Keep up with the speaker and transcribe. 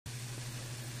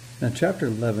Now chapter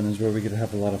 11 is where we get to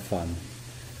have a lot of fun.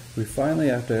 We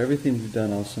finally, after everything we've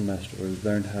done all semester, we've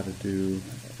learned how to do,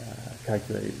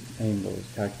 calculate angles,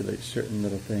 calculate certain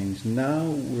little things. Now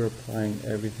we're applying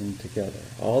everything together.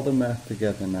 All the math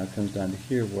together now comes down to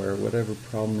here where whatever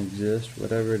problem exists,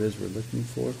 whatever it is we're looking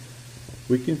for,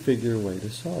 we can figure a way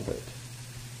to solve it.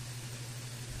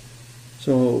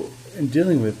 So in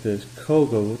dealing with this,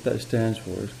 COGO, what that stands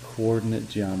for is coordinate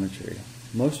geometry.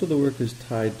 Most of the work is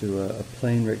tied to a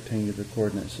plane rectangular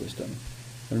coordinate system.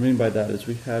 What I mean by that is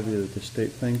we have either the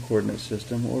state plane coordinate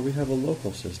system or we have a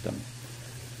local system.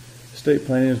 State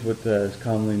plane is what is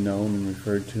commonly known and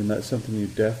referred to, and that's something you're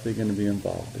definitely going to be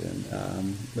involved in.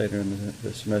 Later in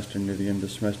the semester, near the end of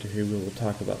the semester here, we will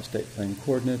talk about state plane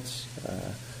coordinates,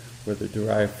 where they're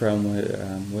derived from,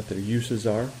 what their uses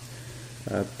are.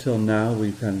 Till now,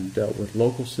 we've kind of dealt with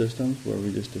local systems, where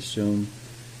we just assume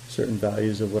certain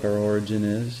values of what our origin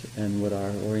is and what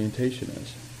our orientation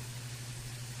is.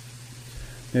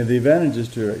 Now, the advantages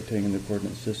to a rectangular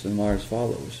coordinate system are as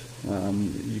follows.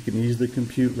 You can easily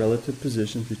compute relative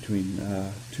positions between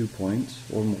 2 points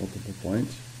or multiple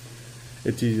points.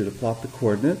 It's easy to plot the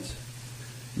coordinates.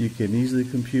 You can easily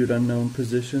compute unknown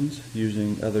positions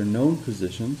using other known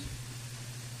positions.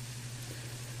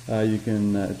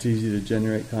 It's easy to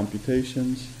generate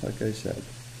computations, like I said.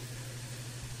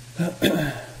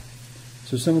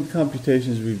 So some of the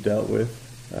computations we've dealt with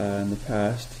in the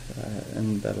past,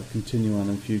 and that'll continue on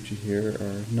in the future here,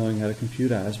 are knowing how to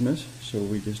compute azimuths. So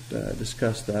we just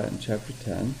discussed that in chapter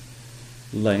 10.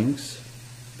 Lengths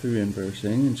through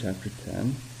inversing in chapter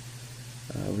 10.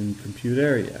 We can compute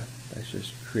area. That's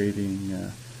just creating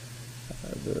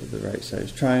the right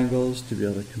size triangles to be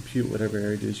able to compute whatever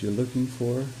area it is you're looking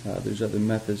for. There's other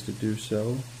methods to do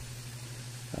so.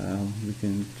 We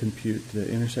can compute the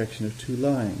intersection of two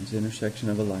lines, intersection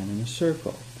of a line and a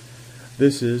circle.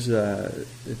 This is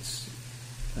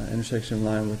intersection of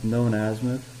line with known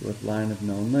azimuth with line of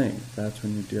known length. That's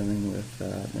when you're dealing with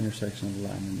intersection of a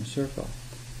line and a circle.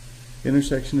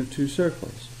 Intersection of two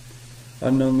circles.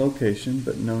 Unknown location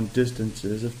but known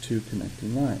distances of two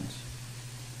connecting lines.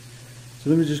 So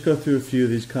let me just go through a few of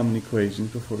these common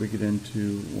equations before we get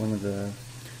into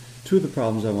two of the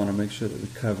problems I want to make sure that we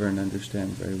cover and understand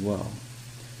very well.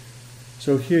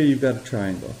 So here you've got a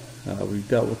triangle. We've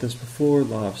dealt with this before,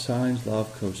 law of sines, law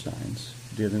of cosines,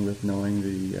 dealing with knowing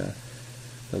the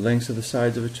lengths of the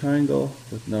sides of a triangle,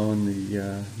 with knowing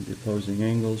the opposing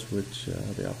angles, which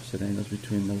the opposite angles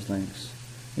between those lengths.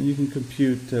 And you can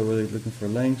compute whether you're looking for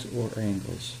lengths or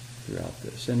angles throughout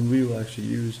this. And we will actually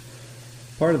use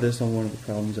part of this on one of the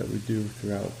problems that we do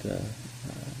throughout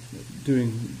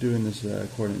doing this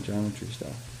coordinate geometry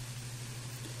stuff.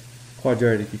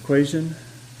 Quadratic equation.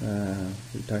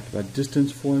 We talked about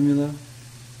distance formula.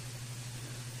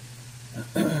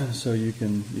 So you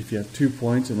can, if you have 2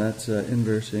 points and that's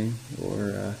inversing,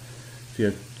 or if you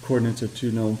have coordinates of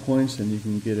 2 known points, then you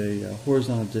can get a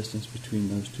horizontal distance between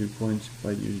those 2 points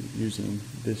by using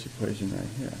this equation right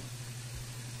here.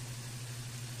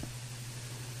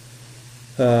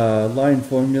 Line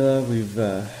formula, we've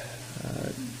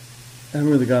haven't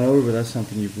really gone over, but that's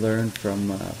something you've learned from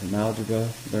algebra,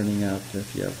 learning out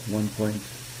if you have 1 point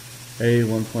A,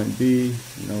 1 point B,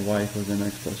 y equals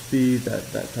mx plus b, that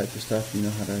type of stuff. You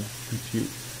know how to compute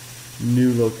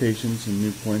new locations and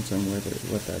new points on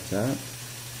what that's at.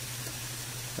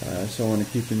 So I want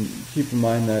to keep in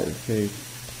mind that, okay,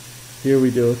 here we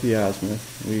deal with the azimuth.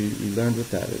 We learned what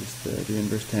that is, the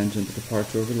inverse tangent of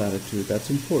departure over latitude. That's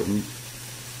important.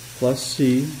 Plus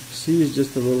c. C is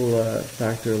just a little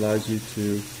factor, allows you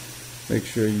to make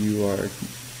sure you are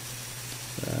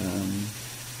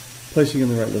placing in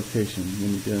the right location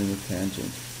when you're dealing with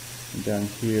tangent. And down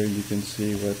here you can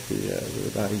see what the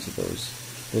values of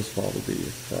those fall to be.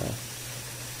 If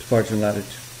departure and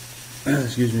latitude,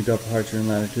 excuse me, departure and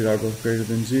latitude are both greater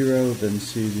than 0, then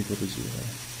c is equal to 0.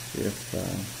 If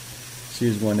c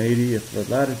is 180, if the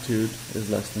latitude is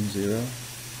less than 0,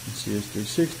 and c is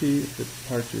 360, if the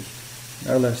departures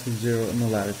are less than 0 and the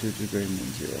latitudes are greater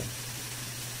than 0.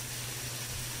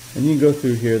 And you can go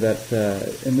through here that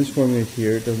in this formula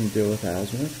here it doesn't deal with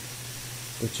azimuth,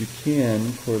 but you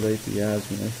can correlate the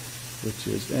azimuth, which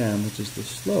is m, which is the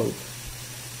slope,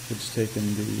 which is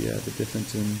taking the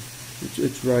difference in,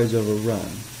 it's rise over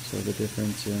run. So the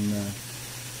difference in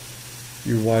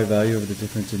your y value over the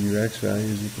difference in your x value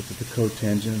is equal to the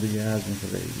cotangent of the azimuth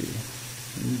of AB.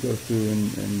 And you go through and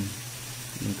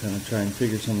kind of try and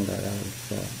figure some of that out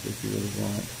if you really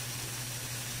want.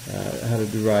 How to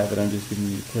derive it, I'm just giving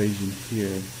you the equation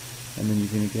here, and then you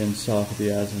can again solve for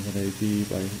the azimuth of AB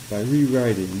by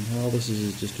rewriting. All this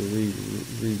is just a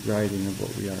rewriting of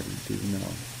what we already do know.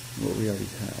 what we already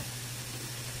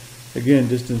have. Again,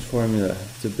 distance formula,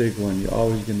 it's a big one. You're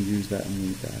always going to use that and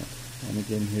need that. And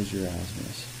again, here's your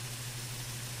azimuths.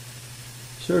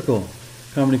 Circle.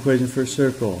 Common equation for a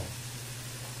circle.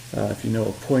 If you know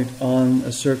a point on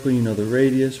a circle, you know the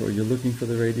radius, or you're looking for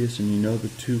the radius and you know the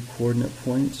two coordinate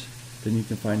points, then you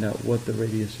can find out what the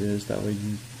radius is. That way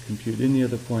you compute any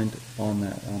other point on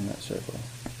that circle.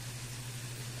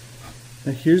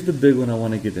 Now here's the big one I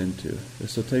want to get into.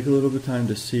 This will take a little bit of time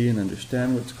to see and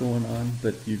understand what's going on,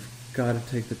 but you've got to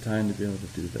take the time to be able to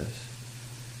do this.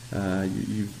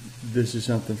 This is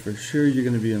something for sure you're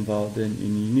going to be involved in, and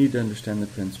you need to understand the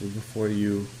principles before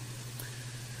you...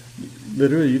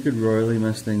 Literally, you could royally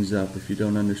mess things up if you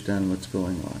don't understand what's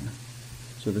going on.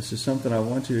 So this is something I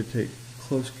want you to take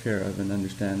close care of and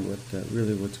understand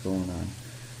really what's going on.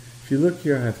 If you look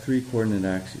here, I have three coordinate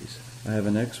axes. I have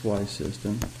an XY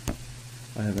system,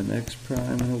 I have an X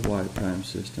prime and a Y prime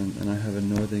system, and I have a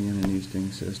northing and an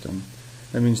easting system.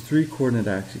 That means three coordinate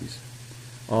axes,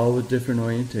 all with different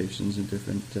orientations and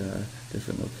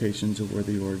different locations of where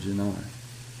the origin are.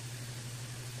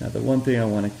 Now the one thing I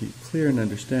want to keep clear and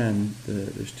understand,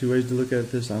 there's two ways to look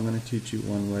at this. I'm going to teach you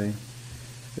one way,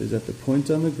 is that the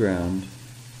points on the ground,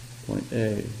 point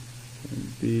A,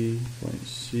 point B, point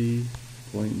C,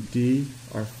 point D,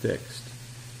 are fixed.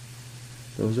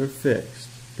 Those are fixed.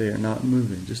 They are not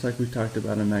moving. Just like we talked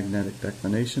about a magnetic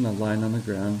declination, a line on the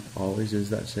ground always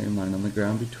is that same line on the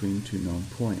ground between two known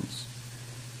points.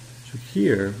 So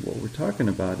here, what we're talking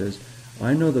about is,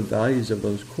 I know the values of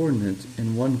those coordinates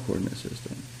in one coordinate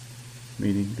system,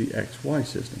 meaning the XY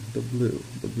system, the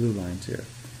blue lines here.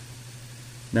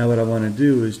 Now what I want to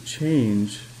do is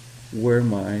change where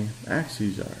my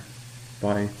axes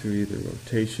are through either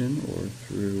rotation or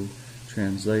through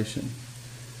translation.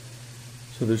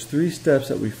 So there's three steps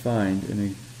that we find in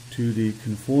a 2D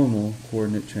conformal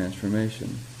coordinate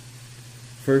transformation.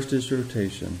 First is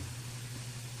rotation,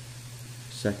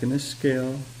 second is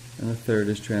scale, and the third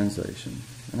is translation.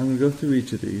 And I'm going to go through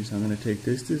each of these. I'm going to take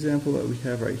this example that we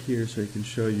have right here so I can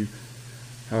show you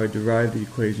how I derive the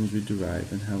equations we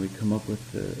derive and how we come up with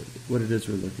what it is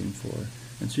we're looking for.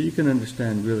 And so you can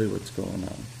understand really what's going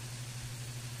on.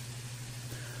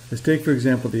 Let's take, for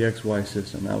example, the XY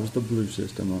system. That was the blue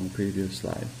system on the previous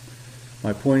slide.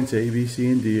 My points A, B,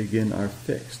 C, and D, again, are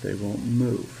fixed. They won't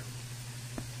move.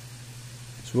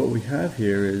 So what we have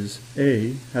here is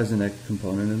A has an X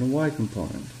component and a Y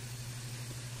component.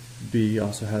 B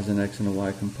also has an X and a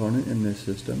Y component in this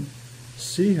system.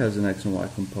 C has an X and Y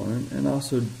component, and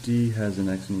also D has an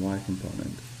X and Y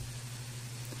component.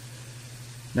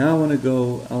 Now I want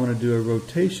to do a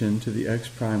rotation to the X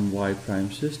prime Y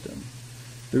prime system.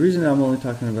 The reason I'm only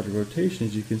talking about a rotation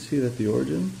is you can see that the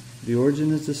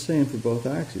origin is the same for both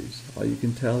axes. All you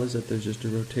can tell is that there's just a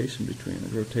rotation between, a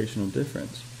rotational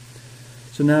difference.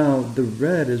 So now the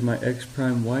red is my X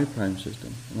prime Y prime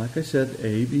system. And like I said,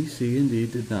 A, B, C, and D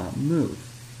did not move.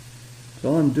 So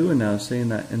all I'm doing now is saying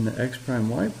that in the X prime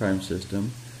Y prime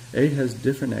system, A has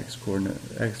different X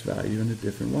value and a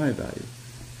different Y value.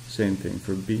 Same thing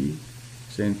for B,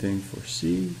 same thing for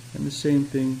C, and the same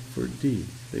thing for D.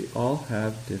 They all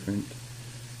have different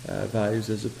values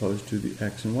as opposed to the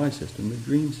X and Y system, the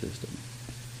green system.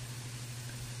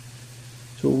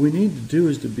 So what we need to do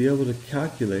is to be able to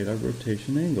calculate our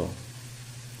rotation angle.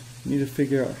 We need to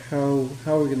figure out how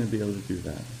we're going to be able to do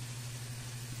that.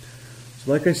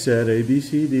 So like I said, A, B,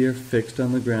 C, D are fixed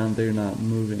on the ground. They're not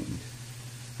moving.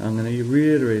 I'm going to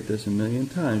reiterate this a million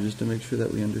times just to make sure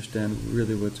that we understand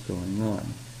really what's going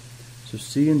on. So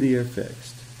C and D are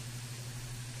fixed.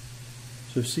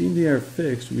 So if C and D are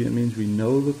fixed, it means we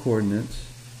know the coordinates.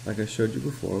 Like I showed you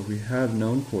before, we have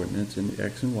known coordinates in the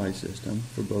X and Y system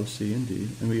for both C and D,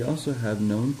 and we also have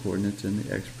known coordinates in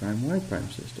the X prime Y prime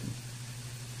system.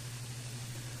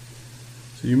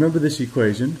 So you remember this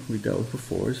equation we dealt with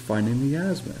before is finding the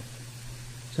azimuth.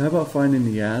 So how about finding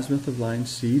the azimuth of line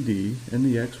CD in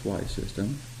the XY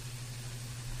system,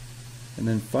 and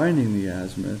then finding the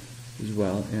azimuth as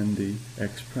well in the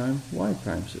X prime Y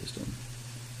prime system.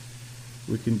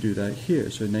 We can do that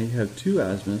here. So now you have two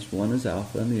azimuths. One is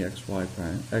alpha in the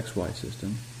XY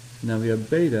system. Now we have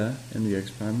beta in the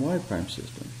X prime Y prime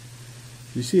system.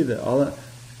 You see that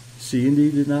C and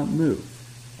D did not move.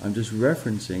 I'm just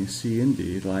referencing C and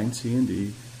D, line C and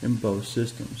D, in both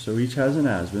systems. So each has an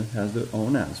azimuth, has their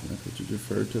own azimuth, which is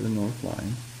referred to the north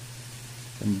line,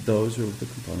 and those are what the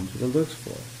components of it looks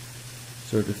for.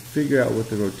 So to figure out what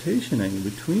the rotation angle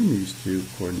between these two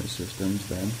coordinate systems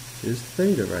then is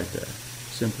theta right there.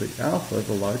 Simply alpha,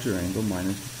 the larger angle,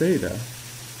 minus beta,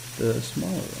 the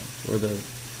smaller one, or the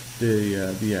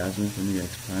azimuth in the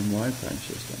X prime Y prime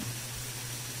system.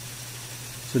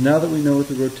 So now that we know what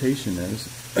the rotation is,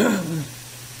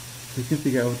 we can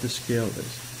figure out what the scale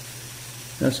is.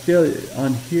 Now scale,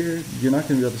 on here, you're not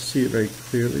going to be able to see it very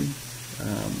clearly,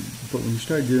 but when you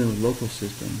start dealing with local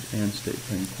systems and state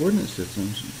plane coordinate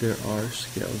systems, there are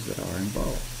scales that are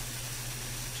involved.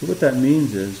 So what that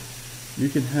means is you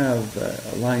can have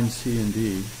a line C and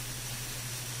D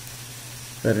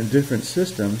that in different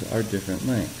systems are different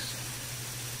lengths.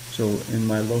 So in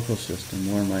my local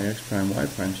system, or in my x prime, y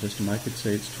prime system, I could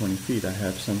say it's 20 feet. I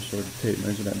have some sort of tape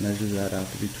measure that measures that out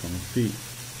to be 20 feet.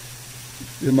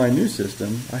 In my new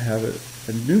system, I have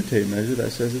a new tape measure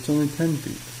that says it's only 10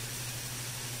 feet.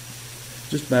 It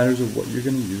just matters of what you're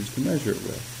going to use to measure it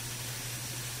with.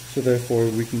 So therefore,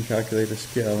 we can calculate a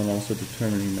scale and also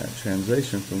determining that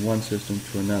translation from one system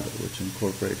to another, which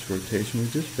incorporates rotation we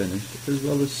just finished, as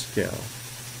well as scale.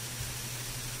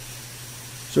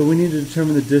 So we need to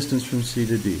determine the distance from C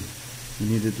to D. We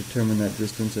need to determine that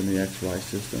distance in the XY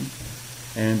system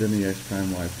and in the X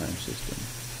prime Y prime system.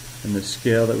 And the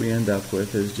scale that we end up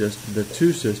with is just the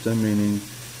to system, meaning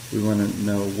we want to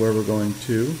know where we're going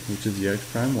to, which is the X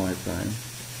prime Y prime,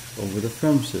 over the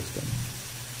from system.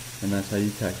 And that's how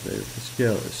you calculate what the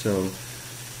scale is. So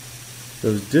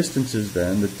those distances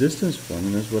then, the distance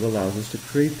formula is what allows us to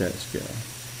create that scale.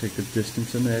 Take the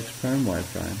distance in the X prime Y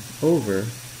prime over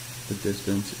the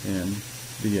distance in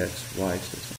the XY system.